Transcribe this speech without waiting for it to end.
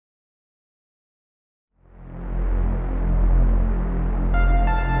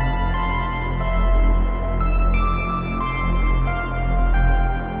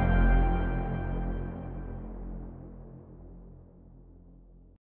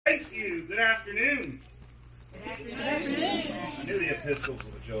Thank you. Good afternoon. Good afternoon. I knew the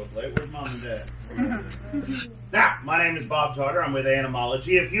Episcopals would show up late. Where's Mom and Dad? Now, my name is Bob Tarter. I'm with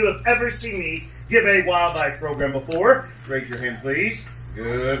Animalogy. If you have ever seen me give a wildlife program before, raise your hand, please.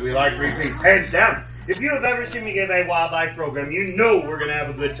 Good. We like repeats. Hands down. If you have ever seen me give a wildlife program, you know we're going to have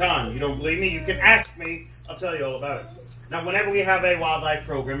a good time. You don't believe me? You can ask me. I'll tell you all about it. Now, whenever we have a wildlife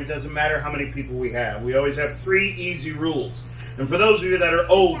program, it doesn't matter how many people we have. We always have 3 easy rules. And for those of you that are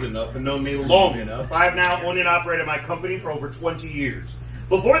old enough and known me long enough, I've now owned and operated my company for over 20 years.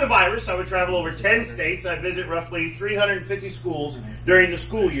 Before the virus, I would travel over 10 states. I'd visit roughly 350 schools during the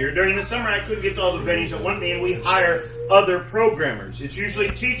school year. During the summer, I couldn't get to all the venues that want me, and we hire other programmers. It's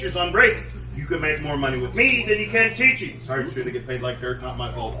usually teachers on break. You can make more money with me than you can teaching. Sorry, I'm sure they get paid like dirt, not my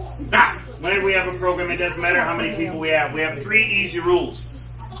fault. Now, whenever we have a program, it doesn't matter how many people we have. We have 3 easy rules.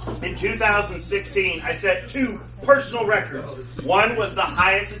 In 2016, I set 2 personal records. One was the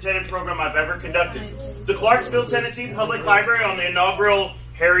highest attended program I've ever conducted. The Clarksville, Tennessee Public Library on the inaugural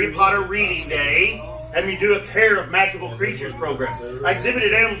Harry Potter Reading Day had me do a Care of Magical Creatures program. I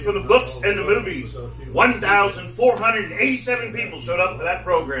exhibited animals from the books and the movies. 1,487 people showed up for that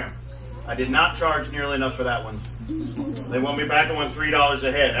program. I did not charge nearly enough for that one. They want me back. I want $3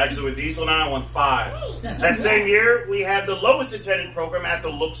 a head. Actually, with Diesel and I want $5. That same year, we had the lowest attended program at the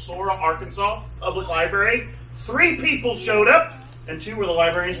Luxora, Arkansas Public Library. 3 people showed up, and 2 were the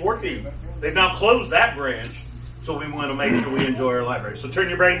librarians working. They've now closed that branch, so we want to make sure we enjoy our library. So turn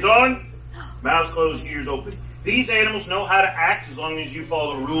your brains on, mouths closed, ears open. These animals know how to act as long as you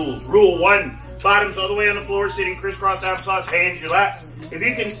follow the rules. Rule 1, bottoms all the way on the floor, sitting crisscross applesauce, hands in your laps. If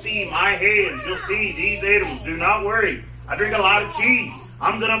you can see my hands, you'll see these animals. Do not worry. I drink a lot of tea.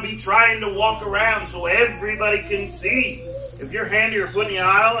 I'm going to be trying to walk around so everybody can see. If your hand or your foot in the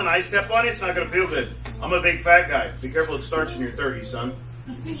aisle and I step on it, it's not going to feel good. I'm a big fat guy. Be careful, it starts in your 30s, son.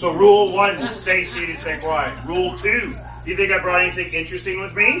 So rule 1, stay seated, stay quiet. Rule 2, do you think I brought anything interesting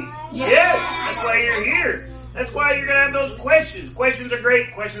with me? Yes, that's why you're here. That's why you're going to have those questions. Questions are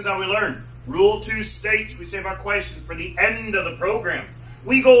great. Questions are how we learn. Rule 2 states we save our questions for the end of the program.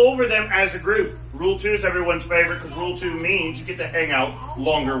 We go over them as a group. Rule 2 is everyone's favorite because Rule 2 means you get to hang out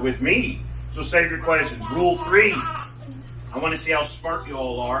longer with me. So save your questions. Rule 3, I want to see how smart you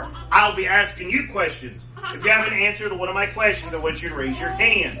all are. I'll be asking you questions. If you have an answer to one of my questions, I want you to raise your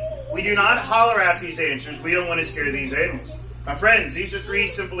hand. We do not holler out these answers. We don't want to scare these animals. My friends, these are 3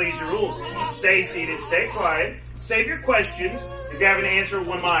 simple, easy rules. Stay seated, stay quiet, save your questions. If you have an answer to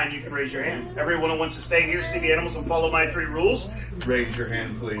one of mine, you can raise your hand. Everyone who wants to stay here, see the animals, and follow my 3 rules, raise your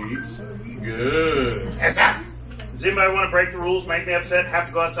hand, please. Good. Hands up. Does anybody want to break the rules, make me upset, have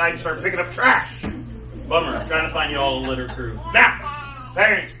to go outside and start picking up trash? Bummer, I'm trying to find you all a litter crew. Now,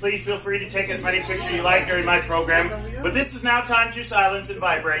 parents, please feel free to take as many pictures you like during my program, but this is now time to silence and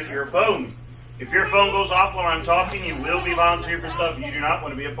vibrate your phone. If your phone goes off while I'm talking, you will be volunteered for stuff you do not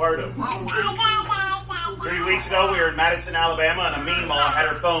want to be a part of. 3 weeks ago, we were in Madison, Alabama, and a mean mom had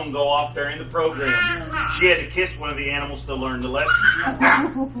her phone go off during the program. She had to kiss one of the animals to learn the lesson.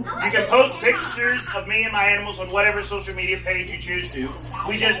 You can post pictures of me and my animals on whatever social media page you choose to.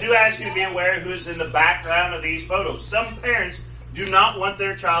 We just do ask you to be aware who is in the background of these photos. Some parents do not want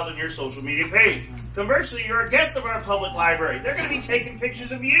their child on your social media page. Conversely, you're a guest of our public library. They're going to be taking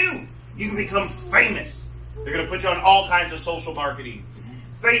pictures of you. You can become famous. They're going to put you on all kinds of social marketing.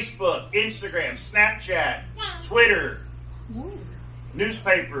 Facebook, Instagram, Snapchat, Twitter,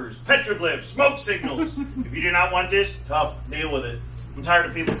 newspapers, petroglyphs, smoke signals. If you do not want this, tough, deal with it. I'm tired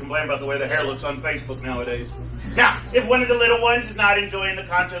of people complaining about the way the hair looks on Facebook nowadays. Now, if one of the little ones is not enjoying the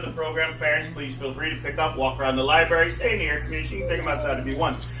content of the program, parents, please feel free to pick up, walk around the library, stay in the air conditioning, you can take them outside if you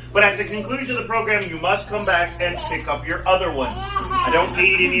want. But at the conclusion of the program, you must come back and pick up your other ones. I don't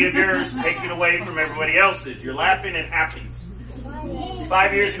need any of yours taken away from everybody else's. You're laughing, it happens.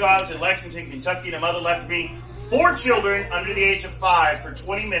 5 years ago, I was in Lexington, Kentucky, and a mother left me 4 children under the age of 5 for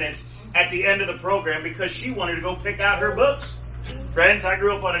 20 minutes at the end of the program because she wanted to go pick out her books. Friends, I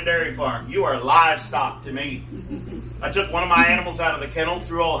grew up on a dairy farm. You are livestock to me. I took one of my animals out of the kennel,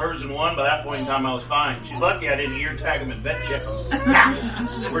 threw all hers in one. By that point in time, I was fine. She's lucky I didn't ear tag them and vet check them.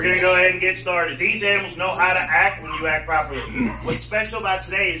 Now, we're going to go ahead and get started. These animals know how to act when you act properly. What's special about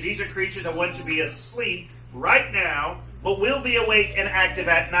today is these are creatures that want to be asleep right now, but will be awake and active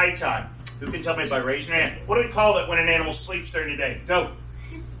at nighttime. Who can tell me by raising your hand? What do we call it when an animal sleeps during the day? Go.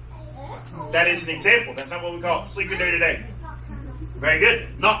 That is an example. That's not what we call it. Sleeping during the day. Very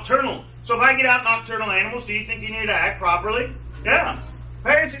good. Nocturnal. So if I get out nocturnal animals, do you think you need to act properly? Yeah.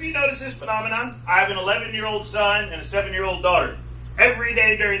 Parents, have you noticed this phenomenon? I have an 11-year-old son and a 7-year-old daughter. Every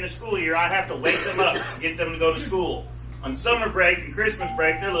day during the school year, I have to wake them up to get them to go to school. On summer break and Christmas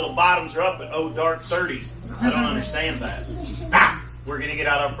break, their little bottoms are up at dark 30. I don't understand that. Now, we're going to get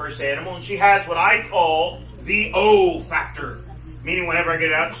out our first animal, and she has what I call the O factor. Meaning whenever I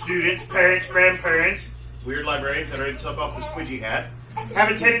get out, students, parents, grandparents, weird librarians that already took off the squidgy hat, have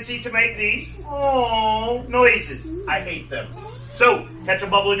a tendency to make these noises. I hate them. So, catch a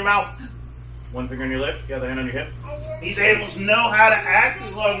bubble in your mouth. One finger on your lip, the other hand on your hip. These animals know how to act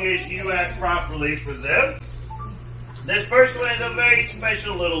as long as you act properly for them. This first one is a very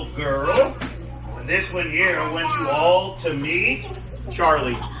special little girl. And this one here, I want you all to meet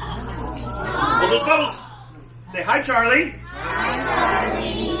Charlie. Well, those bubbles. Say, hi, Charlie. Hi,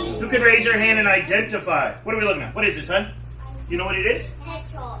 Charlie. Who can raise their hand and identify? What are we looking at? What is this, son? You know what it is?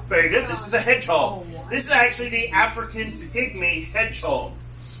 Hedgehog. Very good. This is a hedgehog. This is actually the African pygmy hedgehog.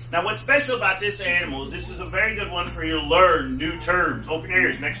 Now, what's special about this animal is this is a very good one for you to learn new terms. Open your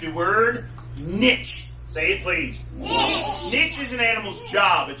ears. Next new word, niche. Say it, please. Niche. Niche is an animal's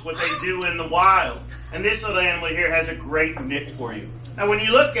job. It's what they do in the wild. And this little animal here has a great niche for you. Now, when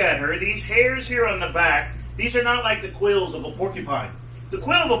you look at her, these hairs here on the back, these are not like the quills of a porcupine. The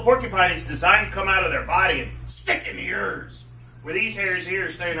quill of a porcupine is designed to come out of their body and stick in yours. Where these hairs here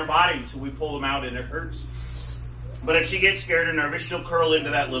stay in her body until we pull them out and it hurts. But if she gets scared or nervous, she'll curl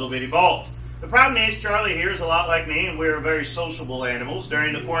into that little bitty ball. The problem is Charlie here is a lot like me, and we're very sociable animals.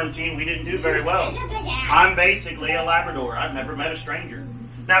 During the quarantine, we didn't do very well. I'm basically a Labrador. I've never met a stranger.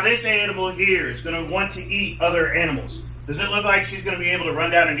 Now, this animal here is going to want to eat other animals. Does it look like she's going to be able to run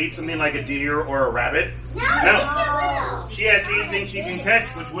down and eat something like a deer or a rabbit? No. She has to eat things she can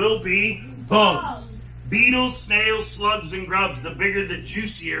catch, which will be bugs. Beetles, snails, slugs, and grubs. The bigger, the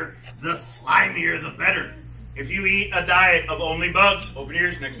juicier, the slimier, the better. If you eat a diet of only bugs, open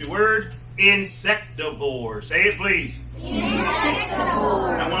ears, next new word, insectivore. Say it, please.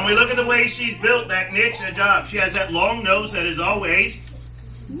 Insectivore. Now, when we look at the way she's built, that niche, that job, she has that long nose that is always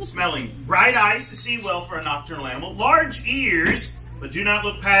smelling. Bright eyes to see well for a nocturnal animal. Large ears, but do not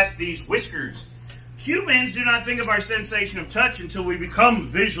look past these whiskers. Humans do not think of our sensation of touch until we become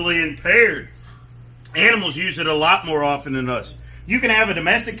visually impaired. Animals use it a lot more often than us. You can have a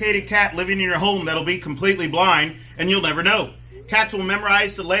domesticated cat living in your home that'll be completely blind, and you'll never know. Cats will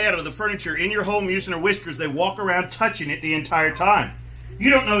memorize the layout of the furniture in your home using their whiskers. They walk around touching it the entire time. You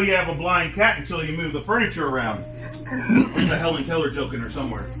don't know you have a blind cat until you move the furniture around. There's a Helen Keller joke in there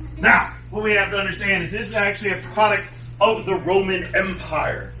somewhere. Now, what we have to understand is this is actually a product of the Roman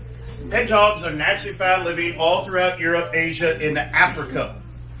Empire. Hedgehogs are naturally found living all throughout Europe, Asia, and Africa.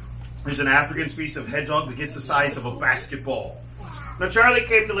 There's an African species of hedgehog that gets the size of a basketball. Now, Charlie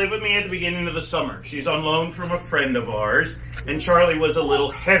came to live with me at the beginning of the summer. She's on loan from a friend of ours, and Charlie was a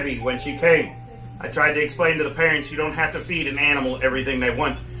little heavy when she came. I tried to explain to the parents you don't have to feed an animal everything they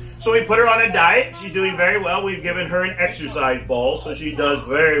want. So we put her on a diet. She's doing very well. We've given her an exercise ball, so she does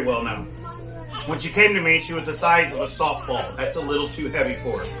very well now. When she came to me, she was the size of a softball. That's a little too heavy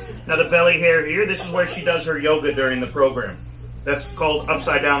for her. Now, the belly hair here, this is where she does her yoga during the program. That's called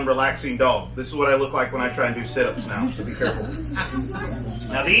upside down relaxing dog. This is what I look like when I try and do sit-ups now, so be careful.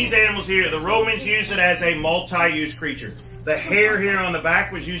 Now, these animals here, the Romans used it as a multi-use creature. The hair here on the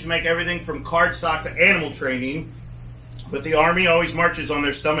back was used to make everything from cardstock to animal training, but the army always marches on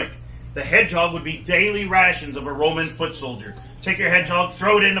their stomach. The hedgehog would be daily rations of a Roman foot soldier. Take your hedgehog,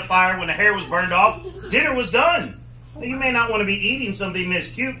 throw it in the fire. When the hair was burned off, dinner was done. Now, you may not want to be eating something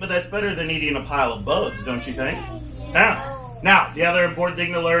this cute, but that's better than eating a pile of bugs, don't you think? Now, the other important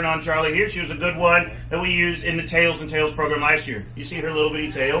thing to learn on Charlie here, she was a good one that we used in the Tails and Tails program last year. You see her little bitty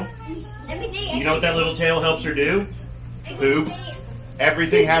tail? You know what that little tail helps her do? Poop.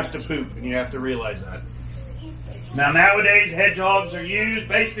 Everything has to poop, and you have to realize that. Now, nowadays, hedgehogs are used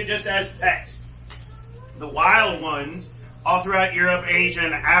basically just as pets. The wild ones, all throughout Europe, Asia,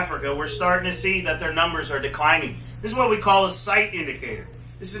 and Africa, we're starting to see that their numbers are declining. This is what we call a sight indicator.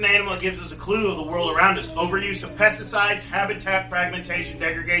 This is an animal that gives us a clue of the world around us. Overuse of pesticides, habitat fragmentation,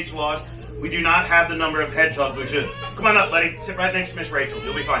 degradation loss. We do not have the number of hedgehogs we should. Come on up, buddy. Sit right next to Miss Rachel.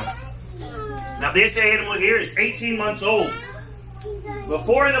 You'll be fine. Now, this animal here is 18 months old.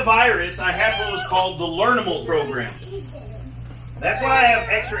 Before the virus, I had what was called the Learnable program. That's why I have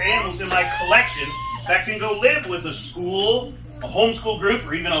extra animals in my collection that can go live with a school, a homeschool group,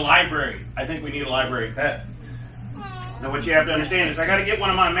 or even a library. I think we need a library pet. Now, what you have to understand is I got to get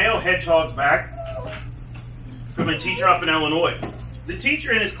one of my male hedgehogs back from a teacher up in Illinois. The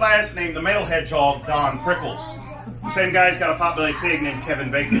teacher in his class named the male hedgehog Don Prickles. The same guy's got a potbelly pig named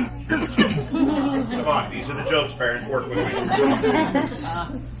Kevin Bacon. Come on, these are the jokes, parents. Work with me.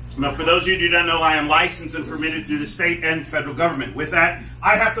 Now, for those of you who do not know, I am licensed and permitted through the state and federal government. With that,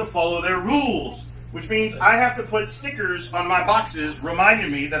 I have to follow their rules. which means I have to put stickers on my boxes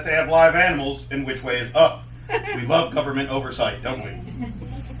reminding me that they have live animals and which way is up. We love government oversight, don't we?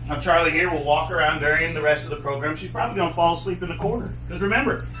 Now Charlie here will walk around during the rest of the program. She's probably going to fall asleep in the corner. Because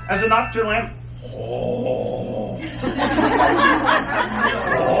remember, as a nocturnal animal,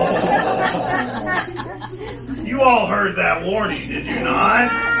 you all heard that warning, did you not?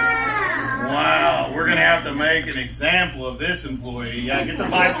 Wow, we're going to have to make an example of this employee. Yeah, get the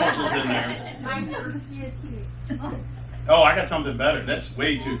bifocals in there. Oh, I got something better. That's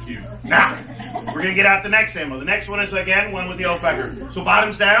way too cute. Now, we're going to get out the next animal. The next one is, again, one with the olfactor. So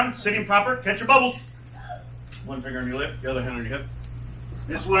bottoms down, sitting proper, catch your bubbles. One finger on your lip, the other hand on your hip.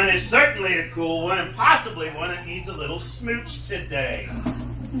 This one is certainly a cool one and possibly one that needs a little smooch today.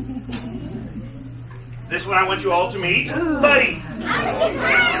 This one I want you all to meet. Buddy.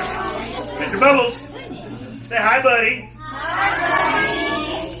 Catch your bubbles. Say hi, Buddy. Hi,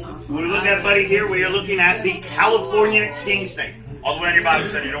 buddy. When we look at Buddy here, we are looking at the California king snake. All the way on your bottom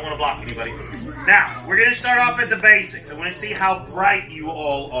side. You don't want to block anybody. Now, we're going to start off at the basics. I want to see how bright you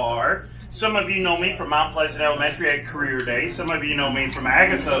all are. Some of you know me from Mount Pleasant Elementary at Career Day. Some of you know me from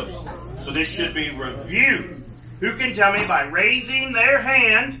Agathos. So this should be reviewed. Who can tell me by raising their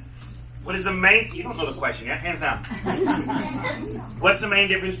hand, what is the main... You don't know the question yet. Hands down. What's the main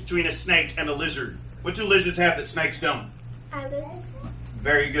difference between a snake and a lizard? What do lizards have that snakes don't? Eyelids.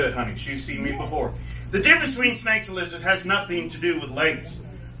 Very good, honey. She's seen me before. The difference between snakes and lizards has nothing to do with legs.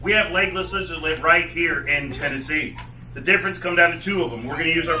 We have legless lizards that live right here in Tennessee. The difference comes down to two of them. We're going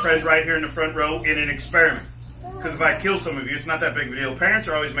to use our friends right here in the front row in an experiment. Because if I kill some of you, it's not that big of a deal. Parents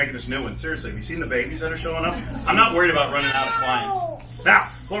are always making us new ones. Seriously, have you seen the babies that are showing up? I'm not worried about running out of clients. Now,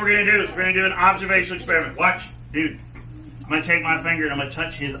 what we're going to do is we're going to do an observational experiment. Watch. Dude, I'm going to take my finger and I'm going to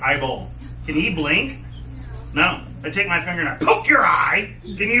touch his eyeball. Can he blink? No. I take my finger and I poke your eye.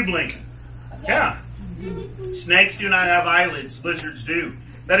 Can you blink? Yeah. Snakes do not have eyelids. Lizards do.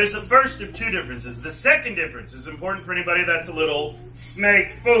 That is the first of two differences. The second difference is important for anybody that's a little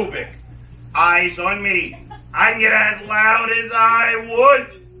snake phobic. Eyes on me. I can get as loud as I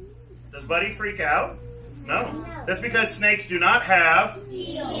would. Does Buddy freak out? No. That's because snakes do not have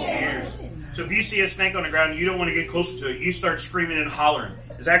ears. So if you see a snake on the ground and you don't want to get closer to it, you start screaming and hollering.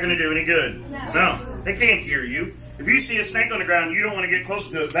 Is that going to do any good? No. They can't hear you. If you see a snake on the ground and you don't want to get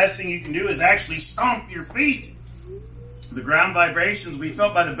closer to it, the best thing you can do is actually stomp your feet. The ground vibrations will be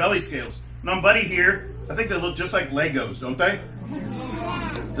felt by the belly scales. And on Buddy here, I think they look just like Legos, don't they?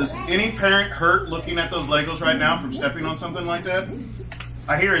 Does any parent hurt looking at those Legos right now from stepping on something like that?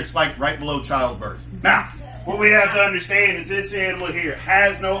 I hear it's like right below childbirth. Now, what we have to understand is this animal here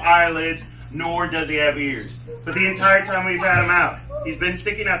has no eyelids, nor does he have ears. But the entire time we've had him out, he's been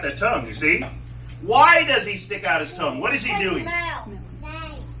sticking out that tongue, you see? Why does he stick out his tongue? What is he doing?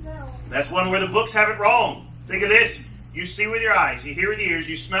 That's one where the books have it wrong. Think of this. You see with your eyes, you hear with your ears,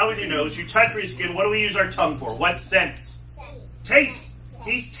 you smell with your nose, you touch with your skin. What do we use our tongue for? What sense? Taste.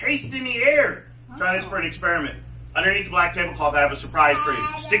 He's tasting the air. Try this for an experiment. Underneath the black tablecloth, I have a surprise for you.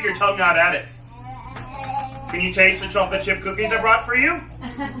 Stick your tongue out at it. Can you taste the chocolate chip cookies I brought for you?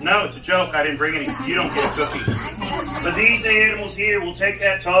 No, it's a joke. I didn't bring any. You don't get a cookie. But these animals here will take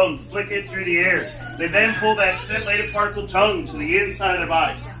that tongue, flick it through the air. They then pull that scintillated particle tongue to the inside of their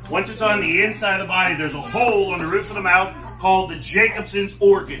body. Once it's on the inside of the body, there's a hole on the roof of the mouth called the Jacobson's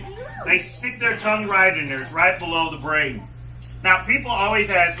organ. They stick their tongue right in there. It's right below the brain. Now, people always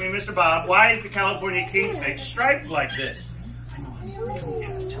ask me, Mr. Bob, why is the California king snake striped like this?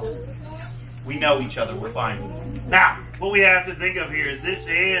 We know each other. We're fine. Now, what we have to think of here is this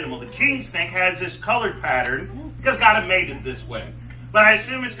animal, the king snake, has this colored pattern because God made it this way. But I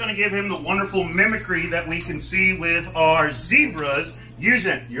assume it's going to give him the wonderful mimicry that we can see with our zebras. Use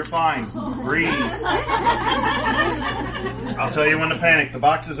it. You're fine. Breathe. I'll tell you when to panic. The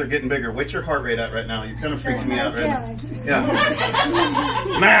boxes are getting bigger. What's your heart rate at right now? You're kind of freaking me out right now.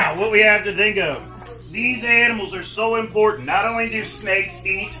 Yeah. Now, what we have to think of. These animals are so important. Not only do snakes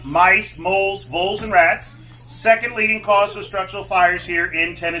eat mice, moles, voles, and rats, second leading cause of structural fires here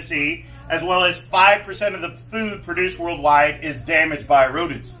in Tennessee, as well as 5% of the food produced worldwide is damaged by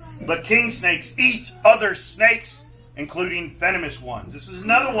rodents. But king snakes eat other snakes, including venomous ones. This is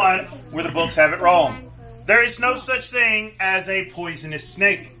another one where the books have it wrong. There is no such thing as a poisonous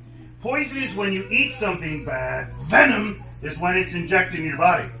snake. Poison is when you eat something bad. Venom is when it's injected in your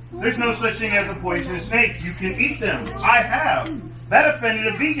body. There's no such thing as a poisonous snake. You can eat them. I have. That offended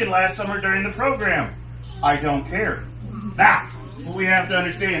a vegan last summer during the program. I don't care. Now, what we have to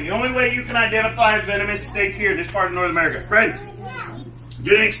understand, the only way you can identify a venomous snake here in this part of North America, friends,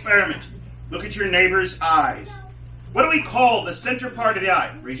 do an experiment. Look at your neighbor's eyes. What do we call the center part of the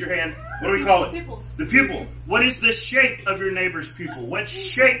eye? Raise your hand. What do we call it? Pupil. The pupil. What is the shape of your neighbor's pupil? What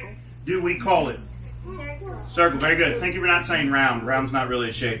shape do we call it? Circle. Circle. Very good. Thank you for not saying round. Round's not really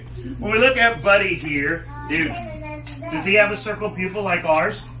a shape. When we look at Buddy here, dude, does he have a circle pupil like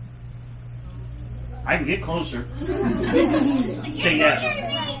ours? I can get closer. Say yes.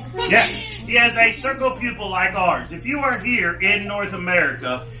 Yes. He has a circle pupil like ours. If you are here in North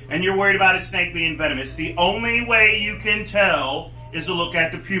America and you're worried about a snake being venomous, the only way you can tell is to look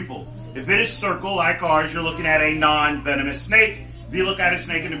at the pupil. If it is circle like ours, you're looking at a non-venomous snake. If you look at a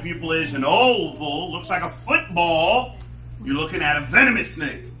snake and the pupil is an oval, looks like a football, you're looking at a venomous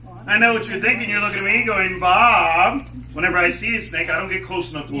snake. I know what you're thinking. You're looking at me going, Bob, whenever I see a snake, I don't get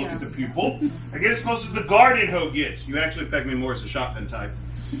close enough to look at the pupil. I get as close as the garden hoe gets. You actually peg me more as a shotgun type.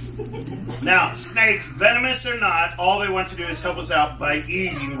 Now, snakes, venomous or not, all they want to do is help us out by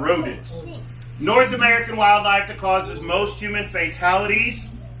eating rodents. North American wildlife that causes most human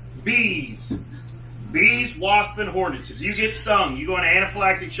fatalities, bees. Bees, wasps, and hornets. If you get stung, you go into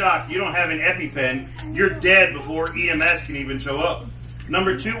anaphylactic shock, you don't have an EpiPen, you're dead before EMS can even show up.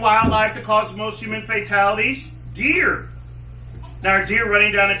 Number 2 wildlife that causes most human fatalities, deer. Now, are deer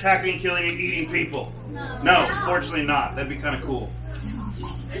running down, attacking, killing, and eating people? No, fortunately not. That'd be kind of cool.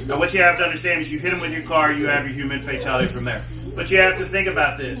 Now, what you have to understand is you hit them with your car, you have your human fatality from there. But you have to think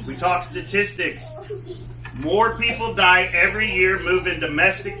about this. We talk statistics. More people die every year moving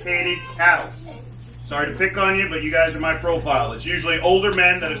domesticated cattle. Sorry to pick on you, but you guys are my profile. It's usually older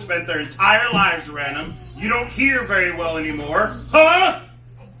men that have spent their entire lives around them. You don't hear very well anymore. Huh?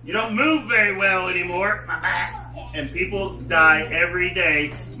 You don't move very well anymore. And people die every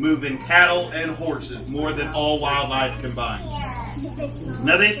day moving cattle and horses, more than all wildlife combined.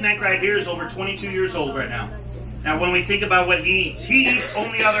 Now this snake right here is over 22 years old right now. Now when we think about what he eats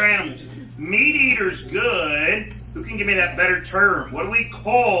only other animals. Meat eater's good. Who can give me that better term? What do we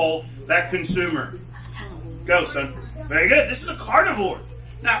call that consumer? Go, son. Very good. This is a carnivore.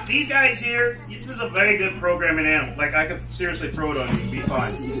 Now, these guys here, this is a very good programming animal. Like, I could seriously throw it on you and be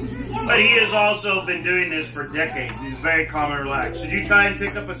fine. But he has also been doing this for decades. He's very calm and relaxed. Should you try and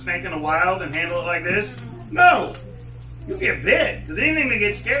pick up a snake in the wild and handle it like this? No. You'll get bit, because anything that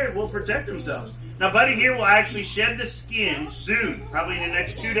gets scared will protect themselves. Now, Buddy here will actually shed the skin soon, probably in the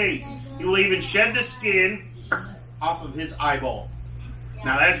next 2 days. He will even shed the skin off of his eyeball.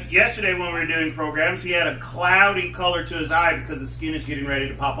 Now, that's yesterday when we were doing programs, he had a cloudy color to his eye because the skin is getting ready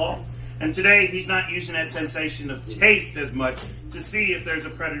to pop off. And today, he's not using that sensation of taste as much to see if there's a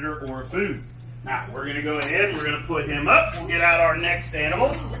predator or a food. Now, we're going to go ahead and we're going to put him up. We'll get out our next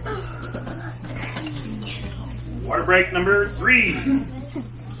animal. Water break number 3.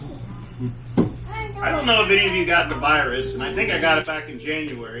 I don't know if any of you got the virus, and I think I got it back in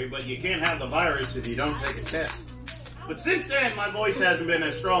January, but you can't have the virus if you don't take a test. But since then, my voice hasn't been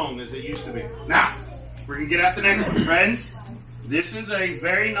as strong as it used to be. Now, if we can get out the next one, friends. This is a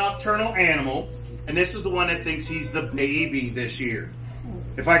very nocturnal animal, and this is the one that thinks he's the baby this year.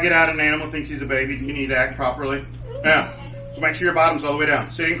 If I get out an animal that thinks he's a baby, you need to act properly. Now, so make sure your bottom's all the way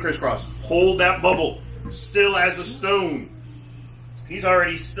down. Sitting crisscross. Hold that bubble. Still as a stone. He's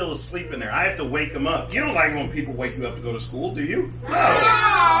already still asleep in there. I have to wake him up. You don't like when people wake you up to go to school, do you? No.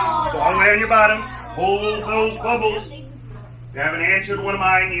 So all the way on your bottoms. Hold those bubbles. If you haven't answered one of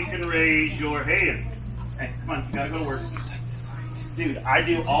mine, you can raise your hand. Hey, come on. You got to go to work. Dude, I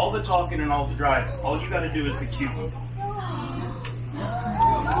do all the talking and all the driving. All you got to do is the cute one.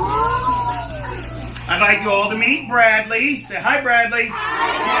 I'd like you all to meet Bradley. Say hi, Bradley.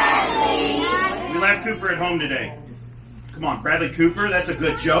 Hi, Bradley. We left Cooper at home today. Come on, Bradley Cooper. That's a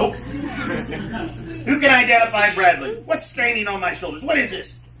good joke. Who can identify Bradley? What's standing on my shoulders? What is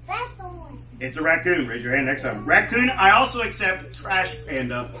this? It's a raccoon. Raise your hand next time. Raccoon. I also accept trash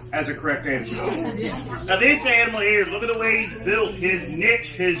panda as a correct answer. Now this animal here, look at the way he's built. His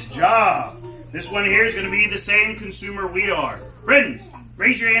niche, his job. This one here is going to be the same consumer we are. Friends,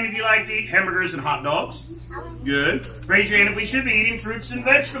 raise your hand if you like to eat hamburgers and hot dogs. Good. Raise your hand if we should be eating fruits and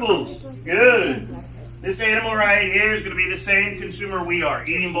vegetables. Good. This animal right here is going to be the same consumer we are,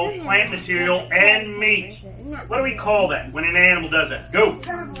 eating both plant material and meat. What do we call that when an animal does that? Go.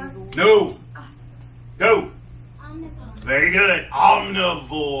 No. Go. Very good.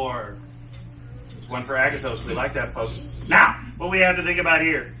 Omnivore. It's one for Agathos. We like that, folks. Now, what we have to think about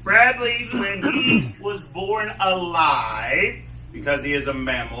here. Bradley, when he was born alive, because he is a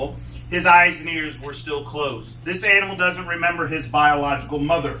mammal, his eyes and ears were still closed. This animal doesn't remember his biological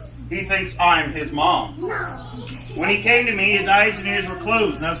mother. He thinks I'm his mom. When he came to me, his eyes and ears were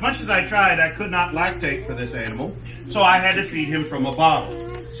closed. Now, as much as I tried, I could not lactate for this animal, so I had to feed him from a bottle.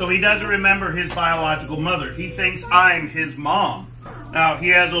 So he doesn't remember his biological mother. He thinks I'm his mom. Now, he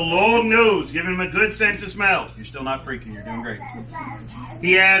has a long nose, giving him a good sense of smell. You're still not freaking. You're doing great.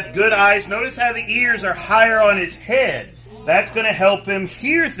 He has good eyes. Notice how the ears are higher on his head. That's going to help him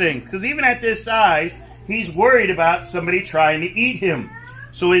hear things. Because even at this size, he's worried about somebody trying to eat him.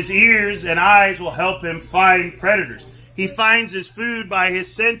 So his ears and eyes will help him find predators. He finds his food by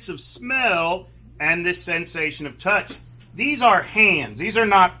his sense of smell and this sensation of touch. These are hands. These are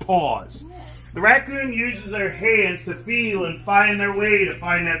not paws. The raccoon uses their hands to feel and find their way to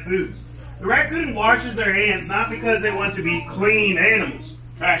find that food. The raccoon washes their hands not because they want to be clean animals.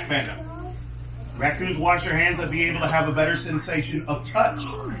 Trash panda. Raccoons wash their hands to be able to have a better sensation of touch.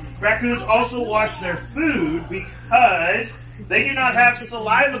 Raccoons also wash their food because they do not have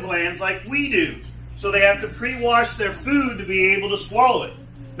saliva glands like we do. So they have to pre-wash their food to be able to swallow it.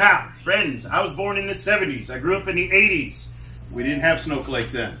 Now, friends, I was born in the 70s. I grew up in the 80s. We didn't have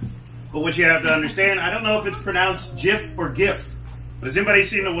snowflakes then. But what you have to understand, I don't know if it's pronounced GIF or GIF. But has anybody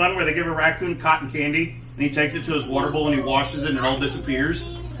seen the one where they give a raccoon cotton candy and he takes it to his water bowl and he washes it and it all disappears?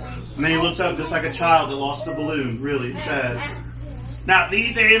 And then he looks up just like a child that lost a balloon. Really, it's sad. Now,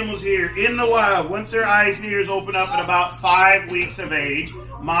 these animals here in the wild, once their eyes and ears open up at about 5 weeks of age,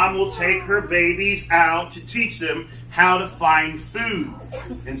 mom will take her babies out to teach them how to find food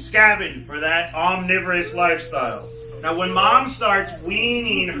and scavenge for that omnivorous lifestyle. Now, when mom starts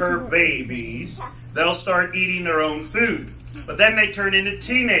weaning her babies, they'll start eating their own food. But then they turn into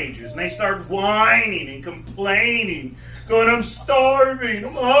teenagers, and they start whining and complaining, going, I'm starving,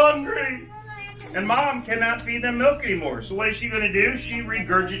 I'm hungry. And mom cannot feed them milk anymore. So what is she going to do? She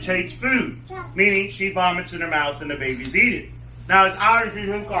regurgitates food, meaning she vomits in her mouth and the babies eat it. Now, as odd as you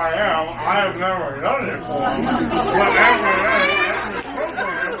think I am, I have never done it before. Whatever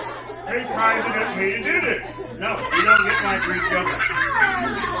they trying to get me to do this. No, you don't get my Greek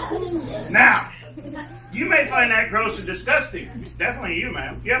yogurt. Now, you may find that gross and disgusting. Definitely you,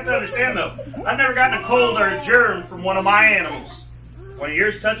 ma'am. You have to understand, though, I've never gotten a cold or a germ from one of my animals. When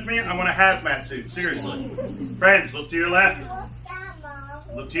yours touch me, I want a hazmat suit. Seriously. Friends, look to your left.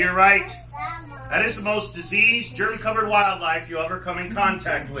 Look to your right. That is the most diseased, germ-covered wildlife you'll ever come in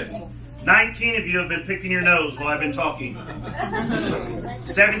contact with. 19 of you have been picking your nose while I've been talking.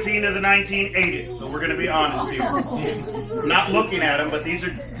 17 of the 19 ate it, so we're going to be honest here. I'm not looking at them, but these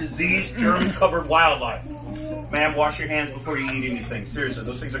are diseased, germ-covered wildlife. Ma'am, wash your hands before you eat anything. Seriously,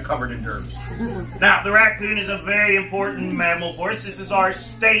 those things are covered in germs. Now, the raccoon is a very important mammal for us. This is our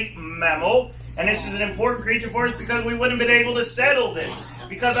state mammal, and this is an important creature for us because we wouldn't have been able to settle this.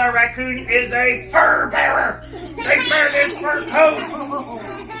 Because our raccoon is a fur bearer. They bear this fur coat.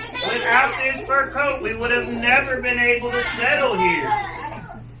 Without this fur coat, we would have never been able to settle here.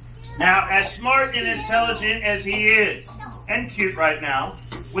 Now, as smart and intelligent as he is, and cute right now,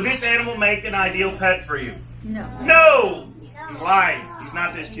 would this animal make an ideal pet for you? No. No! He's lying. He's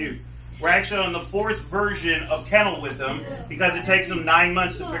not this cute. We're actually on the 4th version of kennel with him because it takes him 9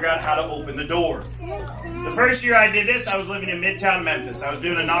 months to figure out how to open the door. The first year I did this, I was living in Midtown Memphis. I was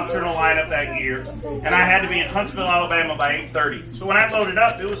doing a nocturnal lineup that year, and I had to be in Huntsville, Alabama by 8:30. So when I loaded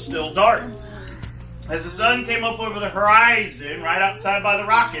up, it was still dark. As the sun came up over the horizon, right outside by the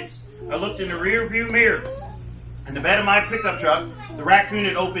rockets, I looked in the rear view mirror. In the bed of my pickup truck, the raccoon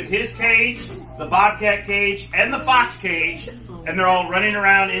had opened his cage, the bobcat cage, and the fox cage, and they're all running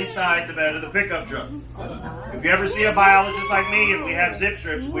around inside the bed of the pickup truck. If you ever see a biologist like me and we have zip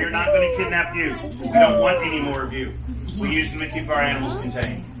strips, we are not going to kidnap you. We don't want any more of you. We use them to keep our animals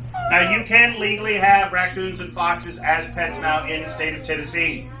contained. Now, you can legally have raccoons and foxes as pets now in the state of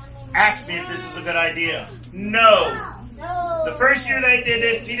Tennessee. Ask me if this is a good idea. No. The first year they did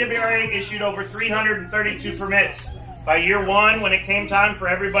this, TWRA issued over 332 permits. By year 1, when it came time for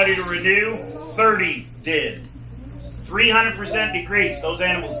everybody to renew, 30 did. 300% decrease. Those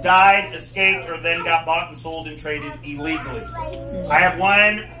animals died, escaped, or then got bought and sold and traded illegally. I have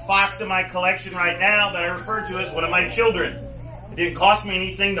one fox in my collection right now that I refer to as one of my children. It didn't cost me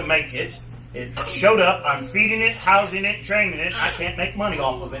anything to make it. It showed up. I'm feeding it, housing it, training it. I can't make money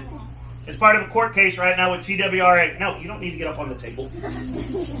off of it. It's part of a court case right now with TWRA. No, you don't need to get up on the table.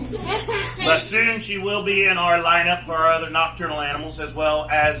 But soon she will be in our lineup for our other nocturnal animals as well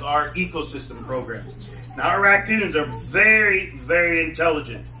as our ecosystem program. Now, our raccoons are very, very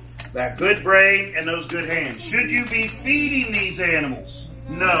intelligent. That good brain and those good hands. Should you be feeding these animals?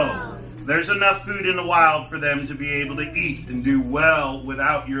 No. There's enough food in the wild for them to be able to eat and do well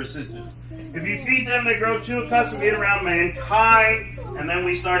without your assistance. If you feed them, they grow too accustomed to being around mankind, and then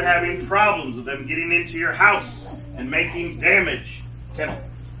we start having problems with them getting into your house and making damage. Kennel.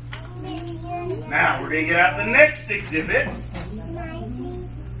 Now, we're going to get out the next exhibit.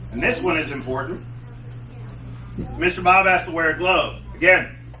 And this one is important. Mr. Bob has to wear a glove.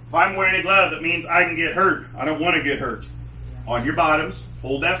 Again, if I'm wearing a glove, that means I can get hurt. I don't want to get hurt. On your bottoms,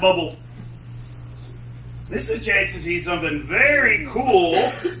 hold that bubble. This is a chance to see something very cool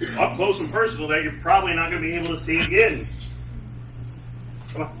up close and personal that you're probably not going to be able to see again.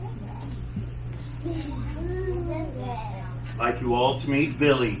 Come on. I'd like you all to meet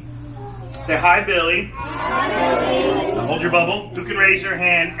Billy. Say hi, Billy. Hi, Billy. Now hold your bubble. Who can raise their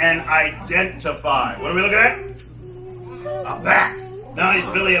hand and identify? What are we looking at? A bat. Not only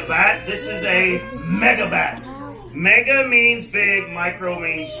is Billy a bat, this is a mega bat. Mega means big, micro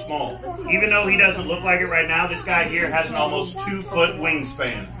means small. Even though he doesn't look like it right now, this guy here has an almost 2-foot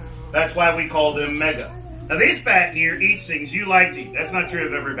wingspan. That's why we call them mega. Now this bat here eats things you like to eat. That's not true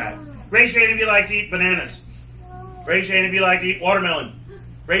of every bat. Raise your hand if you like to eat bananas. Raise your hand if you like to eat watermelon.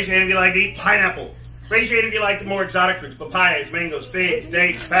 Raise your hand if you like to eat pineapple. Raise your hand if you like the more exotic fruits. Papayas, mangoes, figs,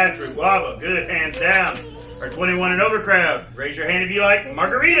 dates, passion, guava. Good, hands down. Our 21 and over crowd. Raise your hand if you like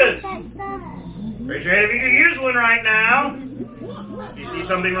margaritas. Raise your hand if you could use one right now. You see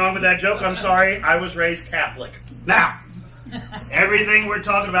something wrong with that joke? I'm sorry. I was raised Catholic. Now, everything we're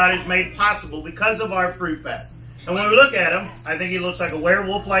talking about is made possible because of our fruit bat. And when we look at him, I think he looks like a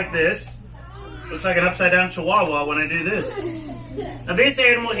werewolf like this. Looks like an upside-down chihuahua when I do this. Now, this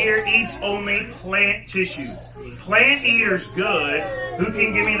animal here eats only plant tissue. Plant eater's good. Who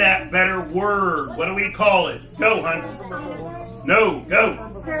can give me that better word? What do we call it? Go, hun. No, go.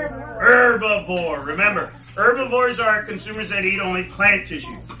 Herbivore. Remember, herbivores are consumers that eat only plant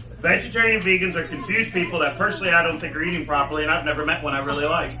tissue. Vegetarian and vegans are confused people that personally I don't think are eating properly, and I've never met one I really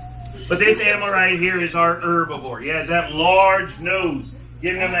like. But this animal right here is our herbivore. He has that large nose,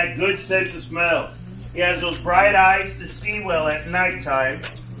 giving him that good sense of smell. He has those bright eyes to see well at nighttime.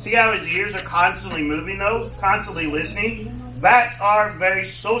 See how his ears are constantly moving though? Constantly listening? Bats are very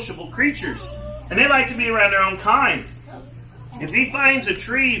sociable creatures, and they like to be around their own kind. If he finds a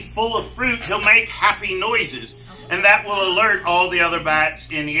tree full of fruit, he'll make happy noises, and that will alert all the other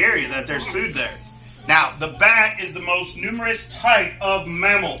bats in the area that there's food there. Now, the bat is the most numerous type of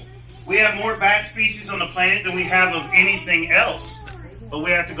mammal. We have more bat species on the planet than we have of anything else. But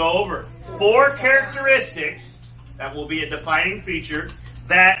we have to go over 4 characteristics that will be a defining feature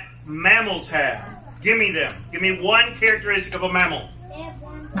that mammals have. Give me them. Give me one characteristic of a mammal.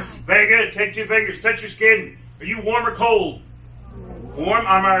 Very good. Take 2 fingers. Touch your skin. Are you warm or cold? Warm?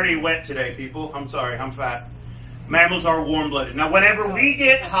 I'm already wet today, people. I'm sorry. I'm fat. Mammals are warm-blooded. Now, whenever we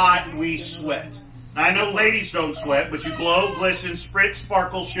get hot, we sweat. Now, I know ladies don't sweat, but you glow, glisten, spritz,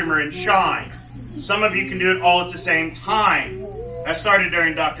 sparkle, shimmer, and shine. Some of you can do it all at the same time. That started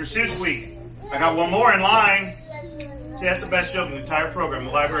during Dr. Seuss Week. I got one more in line. See, that's the best joke in the entire program.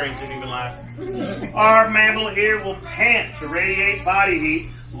 The librarians didn't even laugh. Our mammal here will pant to radiate body heat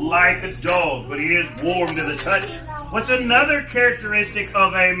like a dog, but he is warm to the touch. What's another characteristic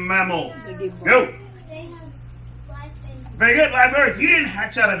of a mammal? Go. Very good, librarian. You didn't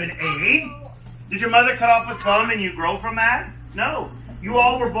hatch out of an egg. Did your mother cut off a thumb and you grow from that? No. You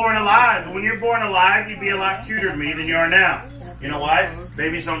all were born alive, but when you're born alive, you'd be a lot cuter to me than you are now. You know why?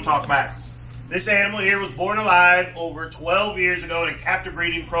 Babies don't talk back. This animal here was born alive over 12 years ago in a captive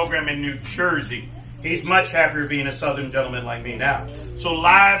breeding program in New Jersey. He's much happier being a southern gentleman like me now. So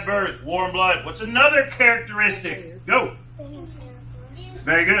live birth, warm blood. What's another characteristic? Go.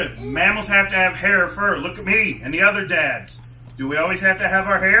 Very good. Mammals have to have hair or fur. Look at me and the other dads. Do we always have to have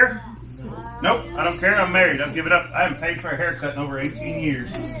our hair? Nope, I don't care. I'm married. I'll give it up. I haven't paid for a haircut in over 18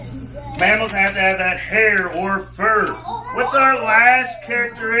 years. Mammals have to have that hair or fur. What's our last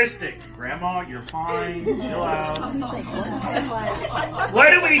characteristic? Grandma, you're fine. Chill out. What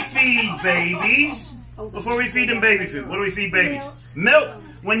do we feed babies before we feed them baby food? What do we feed babies? Milk.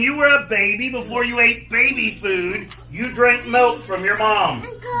 When you were a baby, before you ate baby food, you drank milk from your mom.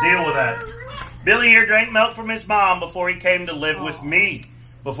 Deal with that. Billy here drank milk from his mom before he came to live with me.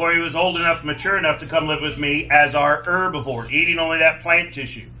 Before he was old enough, mature enough to come live with me as our herbivore, eating only that plant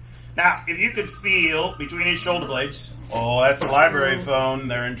tissue. Now, if you could feel between his shoulder blades, oh, that's a library phone,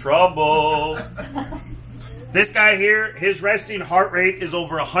 they're in trouble. This guy here, his resting heart rate is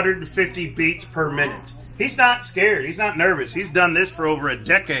over 150 beats per minute. He's not scared, he's not nervous, he's done this for over a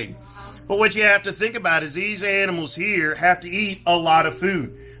decade. But what you have to think about is these animals here have to eat a lot of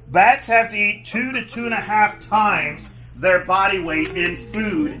food. Bats have to eat 2 to 2.5 times their body weight in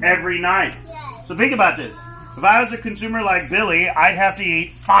food every night. So think about this. If I was a consumer like Billy, I'd have to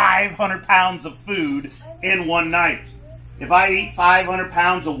eat 500 pounds of food in one night. If I eat 500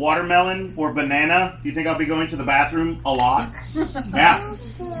 pounds of watermelon or banana, do you think I'll be going to the bathroom a lot? Yeah.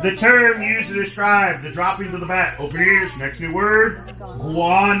 The term used to describe the droppings of the bat. Open ears. Next new word.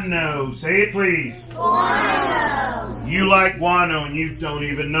 Guano. Say it, please. Guano. You like guano and you don't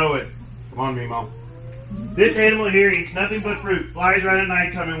even know it. Come on, Mimo. This animal here eats nothing but fruit, flies around at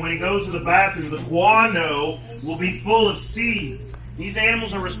nighttime, and when he goes to the bathroom, the guano will be full of seeds. These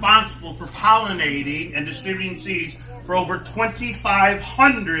animals are responsible for pollinating and distributing seeds for over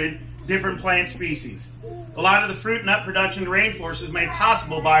 2,500 different plant species. A lot of the fruit nut production in the rainforest is made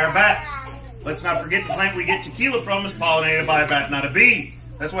possible by our bats. Let's not forget the plant we get tequila from is pollinated by a bat, not a bee.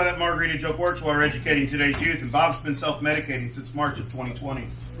 That's why that margarita joke works while we're educating today's youth, and Bob's been self-medicating since March of 2020.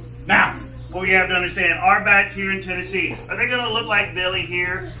 Now, what we have to understand, our bats here in Tennessee, are they going to look like Billy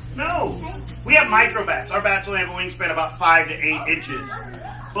here? No. We have micro bats. Our bats only have a wingspan about 5 to 8 inches.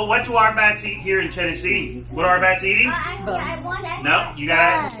 But what do our bats eat here in Tennessee? What are our bats eating? No, you gotta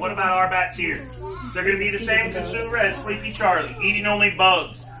ask. What about our bats here? They're going to be the same consumer as Sleepy Charlie, eating only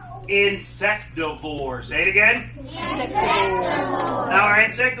bugs. Insectivore. Say it again. Insectivore. Now, our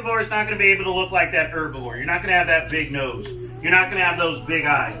insectivore is not going to be able to look like that herbivore. You're not going to have that big nose. You're not going to have those big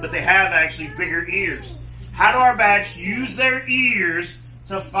eyes, but they have actually bigger ears. How do our bats use their ears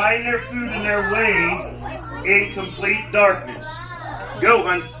to find their food and their way in complete darkness? Go,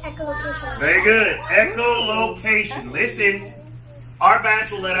 hun. Echolocation. Very good. Echolocation. Listen. Our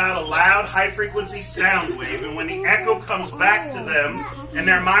bats will let out a loud, high-frequency sound wave, and when the echo comes back to them, in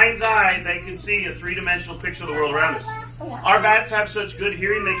their mind's eye, they can see a three-dimensional picture of the world around us. Our bats have such good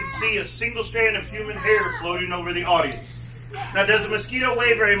hearing, they can see a single strand of human hair floating over the audience. Now, does a mosquito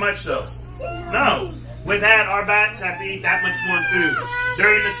weigh very much, though? No. With that, our bats have to eat that much more food.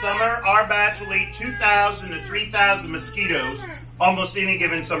 During the summer, our bats will eat 2,000 to 3,000 mosquitoes almost any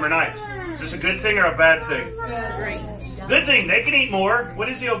given summer night. Is this a good thing or a bad thing? Great. Good thing. They can eat more. What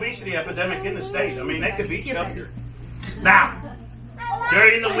is the obesity epidemic in the state? I mean, they could be chubbier. Now,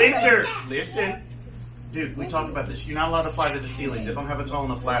 during the winter, listen. Dude, we talked about this. You're not allowed to fly to the ceiling. They don't have a tall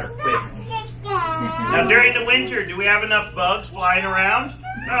enough ladder. Quit. Now, during the winter, do we have enough bugs flying around?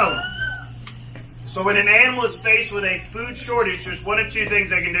 No. So when an animal is faced with a food shortage, there's one of two things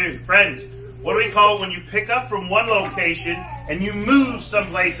they can do. Friends, what do we call when you pick up from one location and you move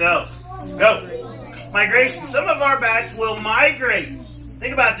someplace else? Go. Migration. Some of our bats will migrate.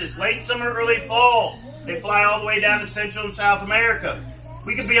 Think about this. Late summer, early fall. They fly all the way down to Central and South America.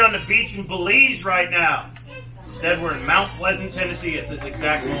 We could be on the beach in Belize right now. Instead, we're in Mount Pleasant, Tennessee at this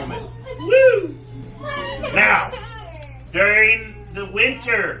exact moment. Woo! Now, during the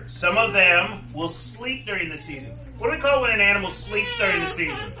winter, some of them will sleep during the season. What do we call when an animal sleeps during the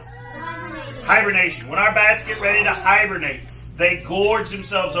season? Hibernation. When our bats get ready to hibernate, they gorge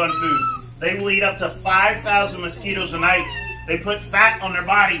themselves on food. They will eat up to 5,000 mosquitoes a night. They put fat on their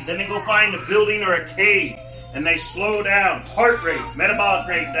body. Then they go find a building or a cave, and they slow down. Heart rate, metabolic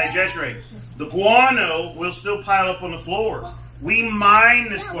rate, digestion rate. The guano will still pile up on the floor. We mine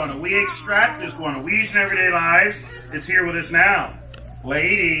this guano. We extract this guano. We use it in everyday lives. It's here with us now.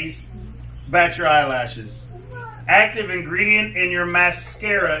 Ladies, bat your eyelashes. Active ingredient in your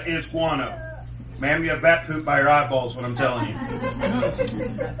mascara is guano. Ma'am, you have bat poop by your eyeballs, what I'm telling you.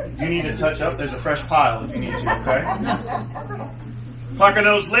 You need to touch up. There's a fresh pile if you need to, okay? Pucker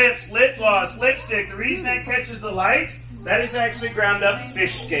those lips, lip gloss, lipstick. The reason that catches the light, that is actually ground up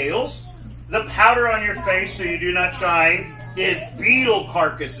fish scales. The powder on your face so you do not shine is beetle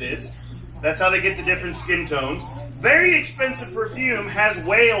carcasses. That's how they get the different skin tones. Very expensive perfume has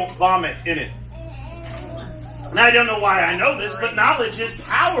whale vomit in it. Now, I don't know why I know this, but knowledge is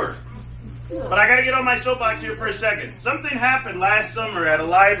power. But I got to get on my soapbox here for a second. Something happened last summer at a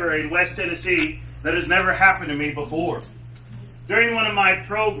library in West Tennessee that has never happened to me before. During one of my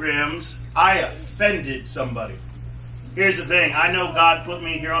programs, I offended somebody. Here's the thing. I know God put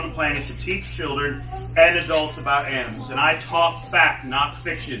me here on the planet to teach children and adults about animals. And I talk fact, not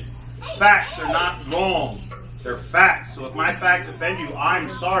fiction. Facts are not wrong. They're facts. So if my facts offend you, I'm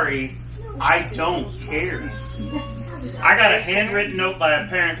sorry. I don't care. I got a handwritten note by a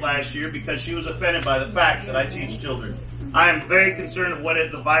parent last year because she was offended by the facts that I teach children. I am very concerned of what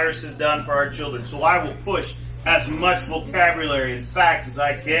the virus has done for our children. So I will push as much vocabulary and facts as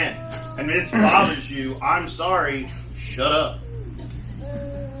I can. And if this bothers you, I'm sorry. Shut up.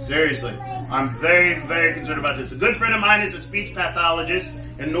 Seriously. I'm very, very concerned about this. A good friend of mine is a speech pathologist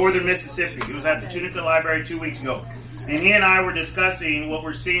in northern Mississippi. He was at the Tunica Library 2 weeks ago. And he and I were discussing what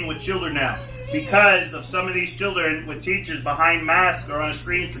we're seeing with children now. Because of some of these children with teachers behind masks or on a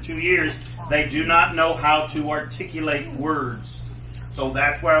screen for 2 years, they do not know how to articulate words. So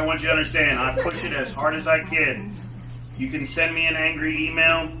that's where I want you to understand. I push it as hard as I can. You can send me an angry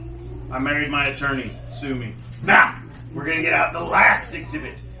email. I married my attorney. Sue me. Now, we're going to get out the last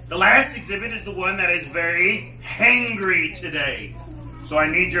exhibit. The last exhibit is the one that is very hangry today. So I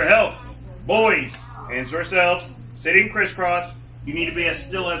need your help. Boys, answer yourselves, sitting crisscross. You need to be as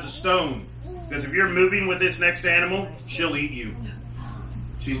still as a stone. Because if you're moving with this next animal, she'll eat you.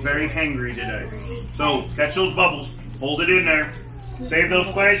 She's very hangry today. So catch those bubbles. Hold it in there. Save those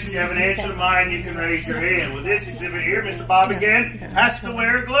questions. You have an answer to mine, you can raise your hand. With this exhibit here, Mr. Bob again has to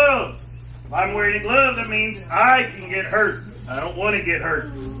wear a glove. If I'm wearing a glove, that means I can get hurt. I don't want to get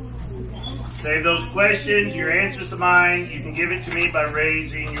hurt. Save those questions, your answers to mine. You can give it to me by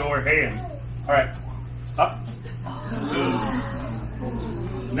raising your hand. All right. Up.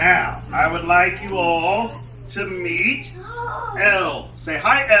 Now, I would like you all to meet Elle. Say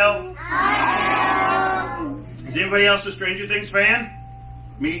hi, Elle. Hi, Elle. Is anybody else a Stranger Things fan?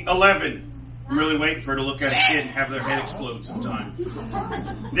 Meet 11. I'm really waiting for her to look at a kid and have their head explode sometime.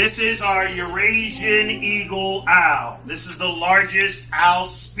 This is our Eurasian eagle owl. This is the largest owl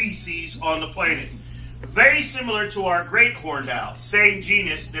species on the planet. Very similar to our great horned owl. Same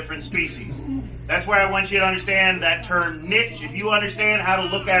genus, different species. That's where I want you to understand that term niche. If you understand how to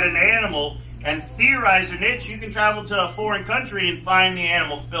look at an animal and theorize a niche, you can travel to a foreign country and find the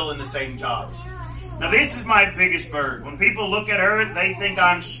animal filling the same job. Now this is my biggest bird. When people look at her, they think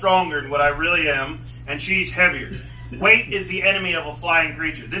I'm stronger than what I really am, and she's heavier. Weight is the enemy of a flying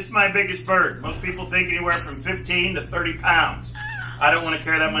creature. This is my biggest bird. Most people think anywhere from 15 to 30 pounds. I don't want to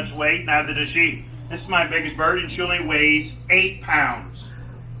carry that much weight, neither does she. This is my biggest bird, and she only weighs 8 pounds.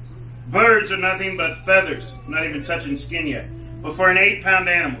 Birds are nothing but feathers. I'm not even touching skin yet. But for an 8-pound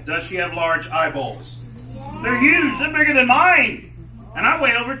animal, does she have large eyeballs? They're huge. They're bigger than mine. And I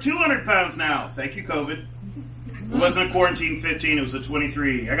weigh over 200 pounds now. Thank you, COVID. It wasn't a quarantine 15, it was a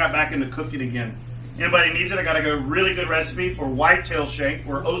 23. I got back into cooking again. Anybody needs it, I got a really good recipe for whitetail shank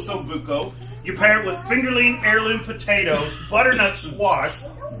or osso buco. You pair it with fingerling heirloom potatoes, butternut squash,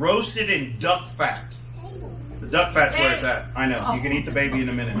 roasted in duck fat. The duck fat's where it's at. I know. You can eat the baby in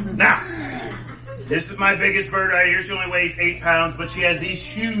a minute. Now, this is my biggest bird right here. She only weighs 8 pounds, but she has these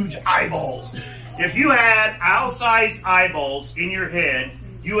huge eyeballs. If you had owl-sized eyeballs in your head,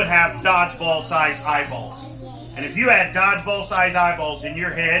 you would have dodgeball-sized eyeballs. And if you had dodgeball-sized eyeballs in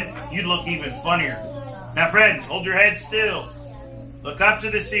your head, you'd look even funnier. Now, friends, hold your head still. Look up to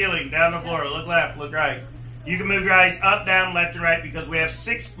the ceiling, down the floor. Look left, look right. You can move your eyes up, down, left, and right because we have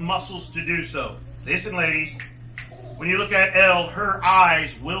 6 muscles to do so. Listen, ladies. When you look at Elle, her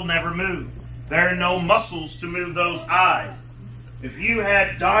eyes will never move. There are no muscles to move those eyes. If you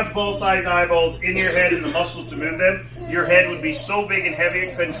had dodgeball-sized eyeballs in your head and the muscles to move them, your head would be so big and heavy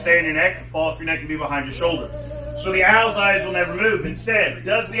it couldn't stay in your neck and fall off your neck and be behind your shoulder. So the owl's eyes will never move. Instead,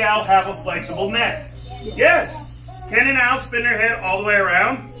 does the owl have a flexible neck? Yes. Can an owl spin their head all the way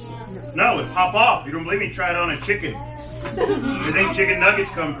around? No, it'd pop off. You don't believe me? Try it on a chicken. You think chicken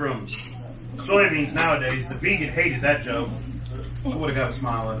nuggets come from soybeans nowadays? The vegan hated that joke. I would have got a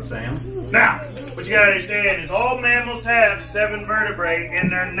smile out of Sam. Now, what you got to understand is all mammals have 7 vertebrae in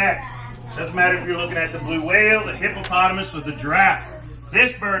their neck. Doesn't matter if you're looking at the blue whale, the hippopotamus, or the giraffe.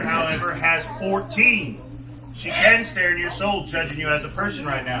 This bird, however, has 14. She can stare into your soul, judging you as a person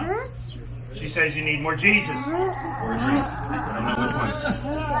right now. She says you need more Jesus. Or a drink. I don't know which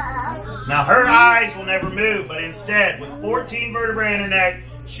one. Now, her eyes will never move, but instead, with 14 vertebrae in her neck,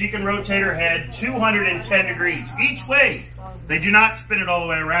 she can rotate her head 210 degrees each way. They do not spin it all the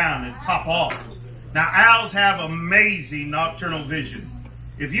way around and pop off. Now, owls have amazing nocturnal vision.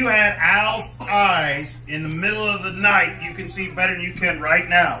 If you had owl's eyes in the middle of the night, you can see better than you can right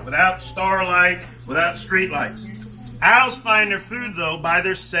now, without starlight, without street lights. Owls find their food, though, by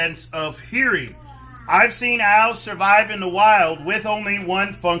their sense of hearing. I've seen owls survive in the wild with only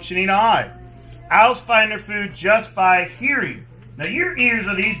one functioning eye. Owls find their food just by hearing. Now, your ears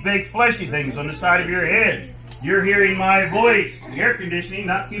are these big fleshy things on the side of your head. You're hearing my voice. The air conditioning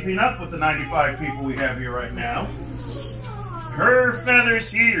not keeping up with the 95 people we have here right now. Her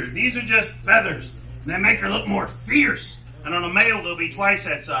feathers here. These are just feathers. They make her look more fierce. And on a male, they'll be twice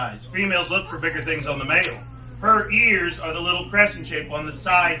that size. Females look for bigger things on the male. Her ears are the little crescent shape on the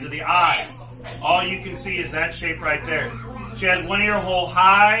sides of the eyes. All you can see is that shape right there. She has one ear hole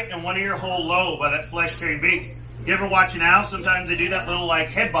high and one ear hole low by that flesh-carrying beak. You ever watch an owl? Sometimes they do that little like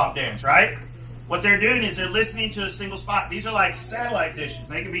head bob dance, right? What they're doing is they're listening to a single spot. These are like satellite dishes.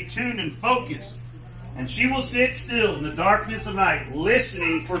 They can be tuned and focused. And she will sit still in the darkness of night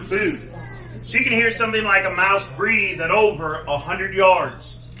listening for food. She can hear something like a mouse breathe at over 100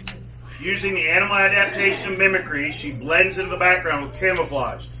 yards. Using the animal adaptation of mimicry, she blends into the background with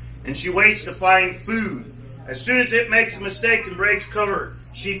camouflage. And she waits to find food. As soon as it makes a mistake and breaks cover,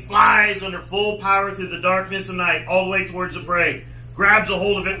 she flies under full power through the darkness of night all the way towards the prey. grabs a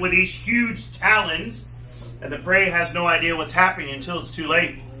hold of it with these huge talons, and the prey has no idea what's happening until it's too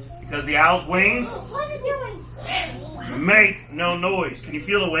late, because the owl's wings make no noise. Can you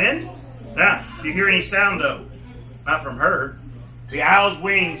feel the wind? Yeah. Do you hear any sound, though? Not from her. The owl's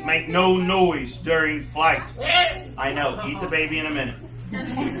wings make no noise during flight. I know. Eat the baby in a minute.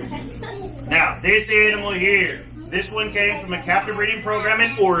 Now, this animal here, this one came from a captive breeding program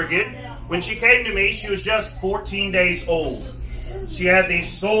in Oregon. When she came to me, she was just 14 days old. She had these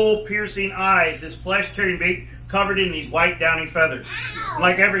soul-piercing eyes, this flesh-tearing beak, covered in these white downy feathers.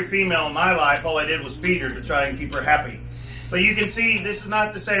 Like every female in my life, all I did was feed her to try and keep her happy. But you can see this is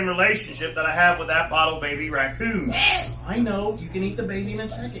not the same relationship that I have with that bottle baby raccoon. I know, you can eat the baby in a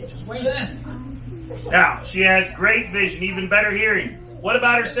second, just wait. Now, she has great vision, even better hearing. What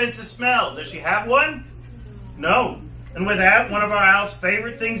about her sense of smell? Does she have one? No. And with that, one of our owl's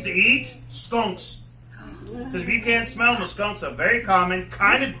favorite things to eat, skunks. Because if you can't smell them, a skunk's a very common,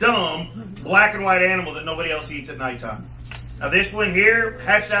 kind of dumb, black and white animal that nobody else eats at nighttime. Now this one here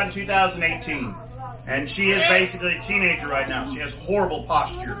hatched out in 2018. And she is basically a teenager right now. She has horrible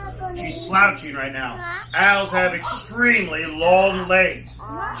posture. She's slouching right now. Owls have extremely long legs.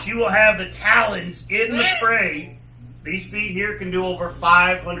 She will have the talons in the prey. These feet here can do over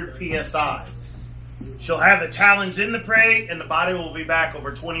 500 PSI. She'll have the talons in the prey, and the body will be back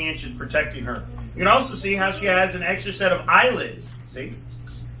over 20 inches protecting her. You can also see how she has an extra set of eyelids. See?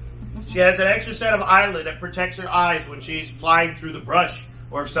 She has an extra set of eyelid that protects her eyes when she's flying through the brush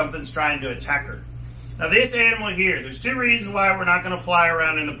or if something's trying to attack her. Now this animal here, there's two reasons why we're not going to fly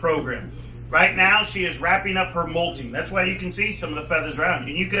around in the program. Right now, she is wrapping up her molting. That's why you can see some of the feathers around.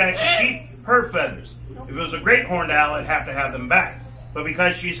 And you could actually keep her feathers. If it was a great horned owl, I'd have to have them back. But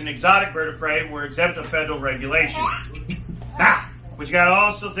because she's an exotic bird of prey, we're exempt of federal regulation. Now, what you got to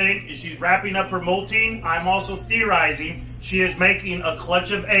also think is she's wrapping up her molting. I'm also theorizing she is making a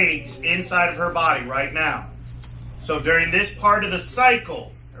clutch of eggs inside of her body right now. So during this part of the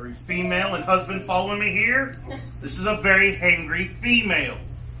cycle, every female and husband following me here, this is a very hangry female.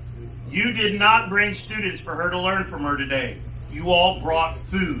 You did not bring students for her to learn from her today. You all brought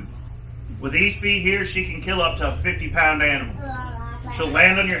food. With these feet here, she can kill up to a 50-pound animal. She'll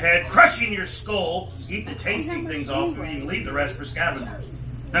land on your head, crushing your skull, eat the tasty things off, and you can leave the rest for scavengers.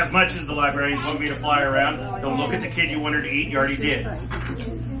 And as much as the librarians want me to fly around, don't look at the kid you want her to eat, you already did.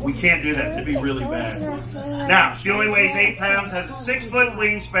 We can't do that. It'd be really bad. Now, she only weighs 8 pounds, has a 6-foot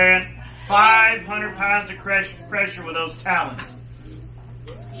wingspan, 500 pounds of pressure with those talons.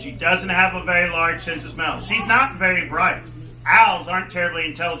 She doesn't have a very large sense of smell. She's not very bright. Owls aren't terribly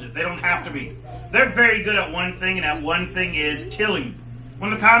intelligent. They don't have to be. They're very good at one thing, and that one thing is killing.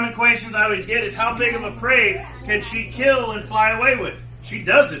 One of the common questions I always get is how big of a prey can she kill and fly away with? She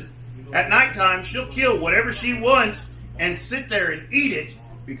doesn't. At nighttime, she'll kill whatever she wants and sit there and eat it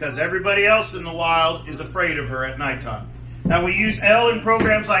because everybody else in the wild is afraid of her at nighttime. Now, we use L in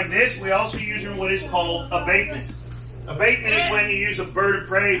programs like this. We also use her in what is called abatement. Abatement is when you use a bird of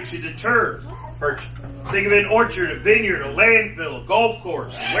prey to deter perch. Think of an orchard, a vineyard, a landfill, a golf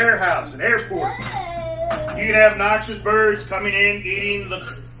course, a warehouse, an airport. You can have noxious birds coming in, eating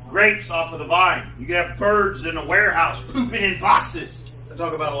the grapes off of the vine. You can have birds in a warehouse pooping in boxes. I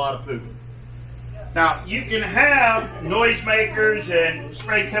talk about a lot of poop. Now, you can have noisemakers and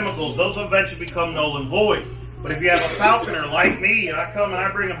spray chemicals. Those will eventually become null and void. But if you have a falconer like me, and I come and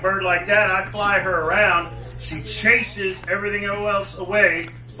I bring a bird like that, and I fly her around, she chases everything else away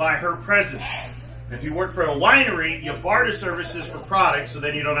by her presence. And if you work for a winery, you barter services for products, so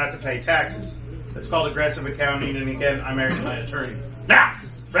then you don't have to pay taxes. That's called aggressive accounting, and again, I married my attorney. Now,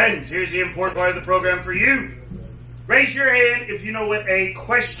 friends, here's the important part of the program for you. Raise your hand if you know what a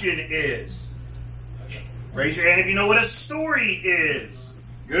question is. Raise your hand if you know what a story is.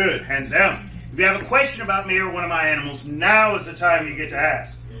 Good, hands down. If you have a question about me or one of my animals, now is the time you get to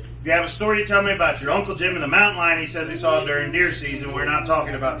ask. If you have a story to tell me about your Uncle Jim and the mountain lion he says he saw during deer season, we're not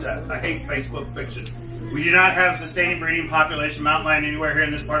talking about that. I hate Facebook fiction. We do not have a sustaining breeding population mountain lion anywhere here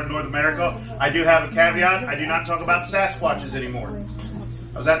in this part of North America. I do have a caveat. I do not talk about Sasquatches anymore.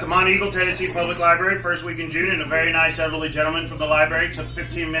 I was at the Mont Eagle, Tennessee Public Library first week in June, and a very nice elderly gentleman from the library took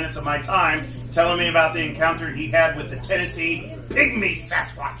 15 minutes of my time telling me about the encounter he had with the Tennessee Pygmy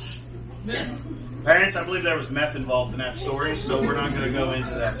Sasquatch. Parents, I believe there was meth involved in that story, so we're not going to go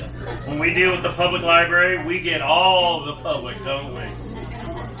into that. When we deal with the public library, we get all the public, don't we?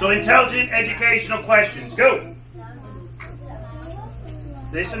 So intelligent educational questions. Go!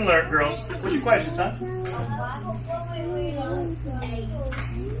 Listen, alert, girls. What's your question, son?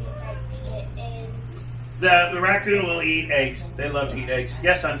 The raccoon will eat eggs. They love to eat eggs.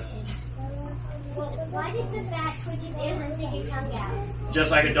 Yes, son? Why did the bat twitch his ears and stick his tongue out?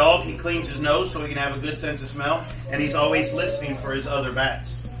 Just like a dog, he cleans his nose so he can have a good sense of smell, and he's always listening for his other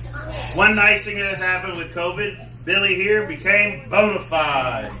bats. One nice thing that has happened with COVID, Billy here became bona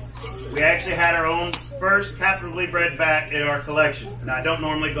fide. We actually had our own first captively bred bat in our collection. Now, I don't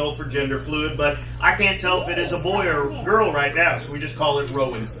normally go for gender fluid, but I can't tell if it is a boy or girl right now, so we just call it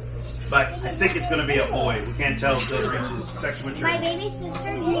Rowan. But I think it's going to be a boy. We can't tell until it reaches sexual maturity. My baby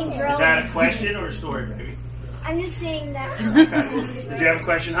sister's named Rowan. Is that a question or a story, baby? I'm just saying that. Okay. Did you have a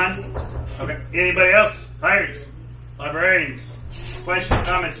question, hon? Okay. Anybody else? Pirates? Librarians? Questions,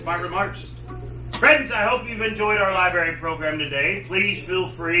 comments, smart remarks? Friends, I hope you've enjoyed our library program today. Please feel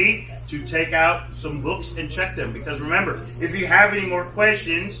free to take out some books and check them. Because remember, if you have any more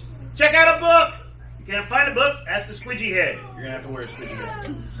questions, check out a book. You can't find a book, ask the squidgy head. You're going to have to wear a squidgy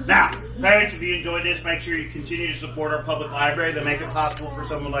head. Now, parents, if you enjoyed this, make sure you continue to support our public library that make it possible for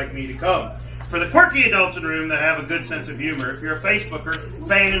someone like me to come. For the quirky adults in the room that have a good sense of humor, if you're a Facebooker,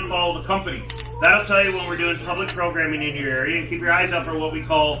 fan and follow the company. That'll tell you when we're doing public programming in your area, and keep your eyes out for what we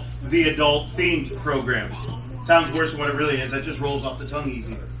call the adult-themed programs. Sounds worse than what it really is. That just rolls off the tongue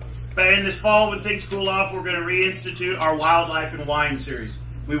easier. But in this fall, when things cool off, we're going to reinstitute our Wildlife and Wine series.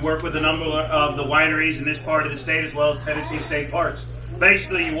 We work with a number of the wineries in this part of the state as well as Tennessee state parks.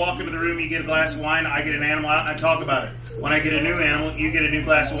 Basically, you walk into the room, you get a glass of wine, I get an animal out, and I talk about it. When I get a new animal, you get a new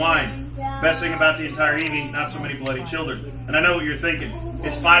glass of wine. Best thing about the entire evening, not so many bloody children. And I know what you're thinking.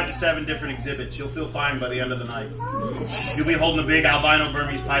 It's 5 to 7 different exhibits. You'll feel fine by the end of the night. You'll be holding a big albino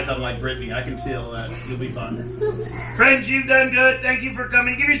Burmese python like Brittany. I can feel that. You'll be fine. Friends, you've done good. Thank you for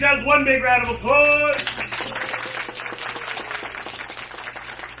coming. Give yourselves one big round of applause.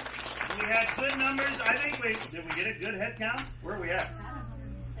 We had good numbers. I think did we get a good head count? Where are we at?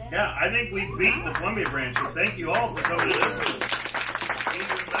 Yeah, I think we beat the Columbia branch. So thank you all for coming to this.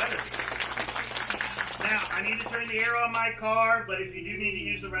 Even better. Now, I need to turn the air on my car, but if you do need to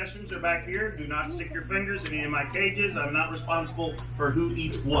use the restrooms, they're back here. Do not stick your fingers in any of my cages. I'm not responsible for who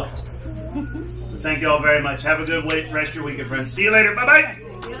eats what. Thank you all very much. Have a good rest of your weekend, friends. See you later. Bye-bye.